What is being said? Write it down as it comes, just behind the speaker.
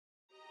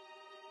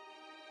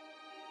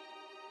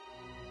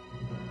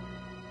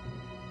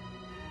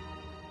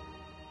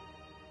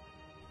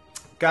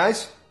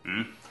Guys,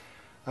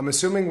 I'm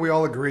assuming we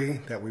all agree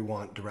that we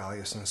want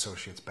Doraleous and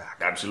Associates back.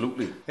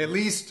 Absolutely. At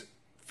least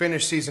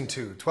finish season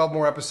 2. 12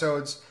 more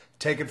episodes.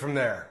 Take it from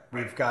there.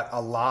 We've got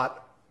a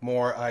lot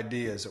more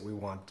ideas that we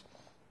want,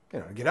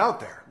 to get out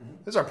there.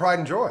 This is our pride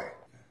and joy.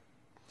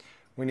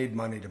 We need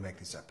money to make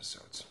these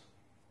episodes.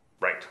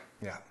 Right.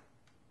 Yeah.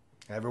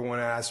 Everyone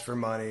asks for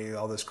money,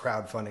 all this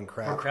crowdfunding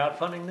crap. We're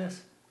crowdfunding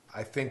this?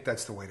 I think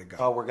that's the way to go.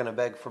 Oh, we're going to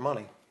beg for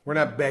money. We're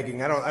not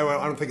begging. I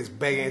don't think it's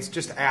begging. It's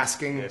just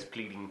asking Yes,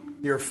 pleading.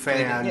 your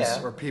fans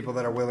yeah. or people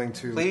that are willing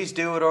to. Please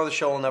do it or the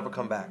show will never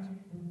come back.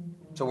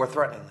 So we're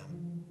threatening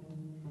them.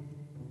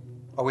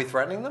 Are we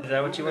threatening them? Is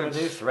that what you want to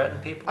do? Threaten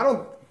people? I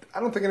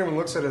don't think anyone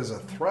looks at it as a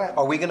threat.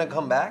 Are we going to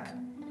come back?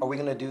 Are we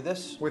going to do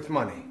this? With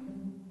money.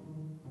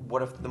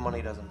 What if the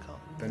money doesn't come?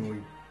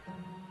 Then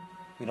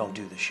we don't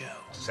do the show.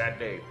 It's a sad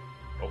day.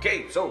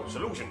 Okay, so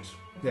solutions.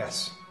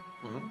 yes.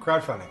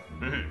 Crowdfunding.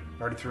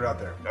 Already threw it out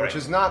there. Which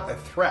is not a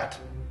threat.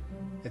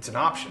 It's an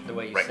option. The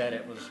way you Right. said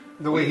it was,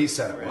 The way he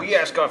said it. We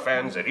ask our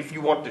fans that if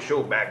you want the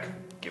show back,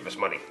 give us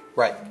money.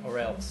 Right. or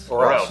else.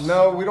 Or else.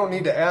 No, we don't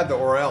need to add the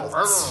or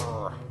else.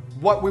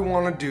 What we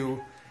want to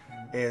do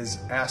is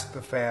ask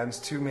the fans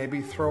to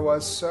maybe throw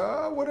us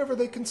whatever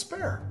they can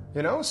spare.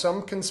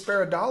 Some can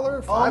spare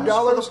 $1,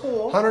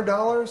 $5,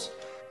 $100.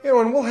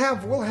 And we'll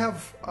have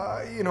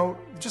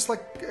just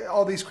like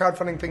all these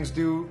crowdfunding things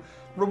do,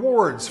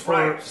 rewards for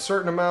Bribes. a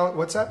certain amount.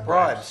 What's that?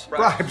 Bribes.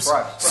 Bribes.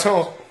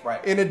 So,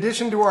 Right. in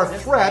addition to our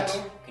threat,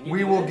 legal? Can you we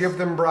do will this? give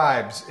them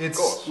bribes.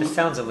 It's This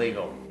sounds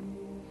illegal.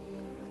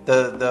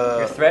 The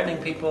You're threatening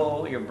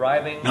people, you're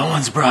bribing. No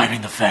one's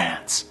bribing the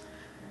fans.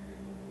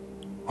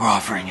 We're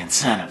offering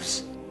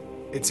incentives.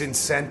 it's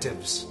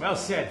incentives. Well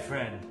said,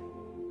 friend.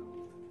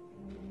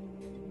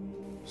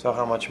 So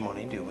how much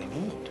money do we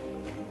need?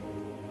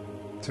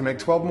 To make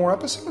 12 more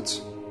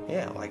episodes?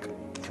 Yeah, like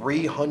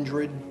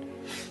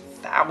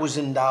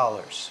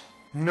 $300,000.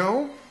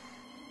 No.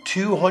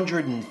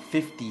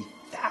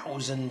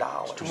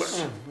 $250,000. Too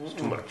much. It's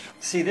too much.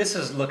 See, this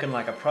is looking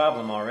like a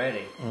problem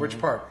already. Which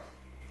part?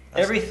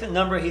 Every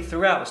number he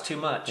threw out was too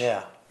much.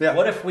 Yeah. Yeah.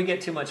 What if we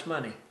get too much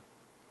money?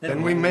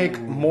 Then we make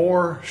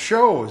more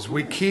shows.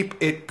 We keep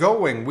it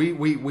going.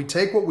 We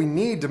take what we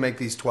need to make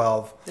these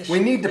 12. We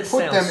need to This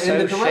put them sounds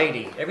into so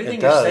shady. Everything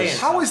It you're does. saying.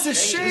 How sounds is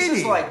this This shady?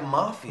 is like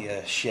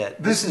mafia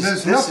shit. There's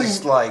This nothing-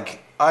 is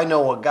like, I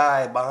know a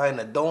guy behind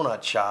a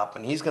donut shop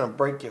and he's gonna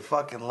break your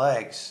fucking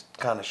legs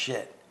kind of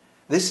shit.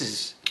 This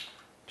is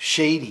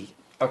shady.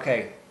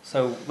 Okay,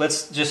 so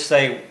let's just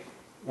say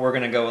we're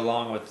going to go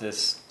along with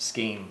this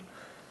scheme.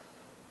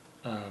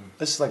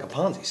 This is like a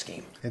Ponzi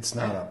scheme. It's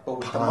not a But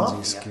with the Ponzi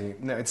mafia. scheme.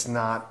 No, it's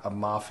not a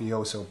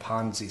mafioso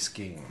Ponzi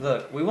scheme.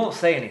 Look, we won't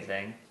say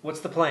anything.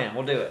 What's the plan?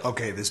 We'll do it.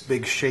 Okay, this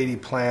big shady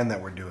plan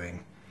that we're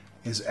doing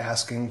is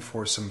asking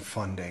for some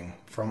funding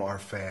from our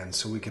fans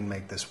so we can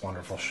make this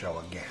wonderful show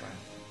again.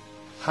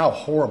 How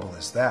horrible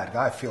is that?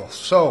 I feel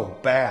so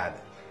bad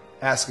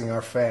asking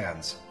our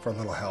fans for a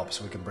little help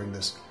so we can bring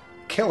this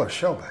killer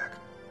show back.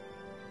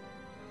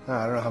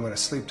 I don't know how I'm going to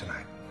sleep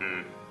tonight.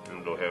 I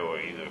don't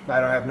have either. I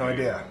don't have no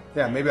idea.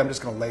 Yeah, maybe I'm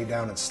just going to lay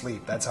down and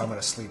sleep. That's how I'm going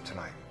to sleep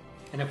tonight.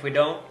 And if we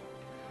don't,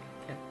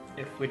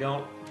 if we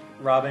don't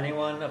rob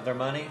anyone of their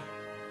money,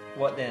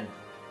 what then?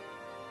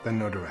 Then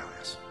no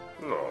Doraleous.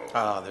 No.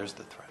 Ah, there's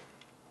the threat.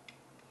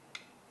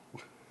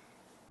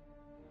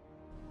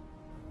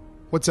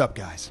 What's up,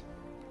 guys?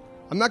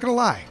 I'm not going to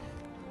lie.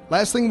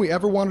 Last thing we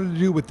ever wanted to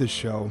do with this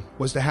show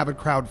was to have it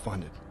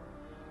crowdfunded.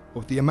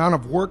 With the amount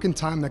of work and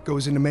time that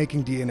goes into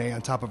making DNA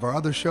on top of our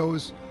other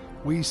shows,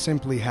 we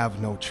simply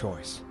have no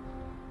choice.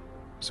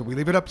 So we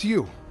leave it up to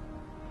you.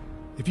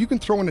 If you can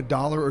throw in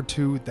 $1 or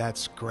 $2,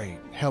 that's great.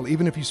 Hell,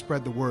 even if you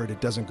spread the word,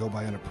 it doesn't go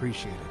by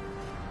unappreciated.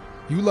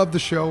 You love the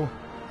show,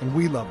 and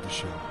we love the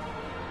show.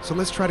 So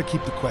let's try to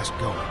keep the quest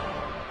going.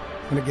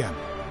 And again,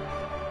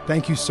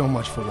 thank you so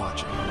much for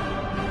watching.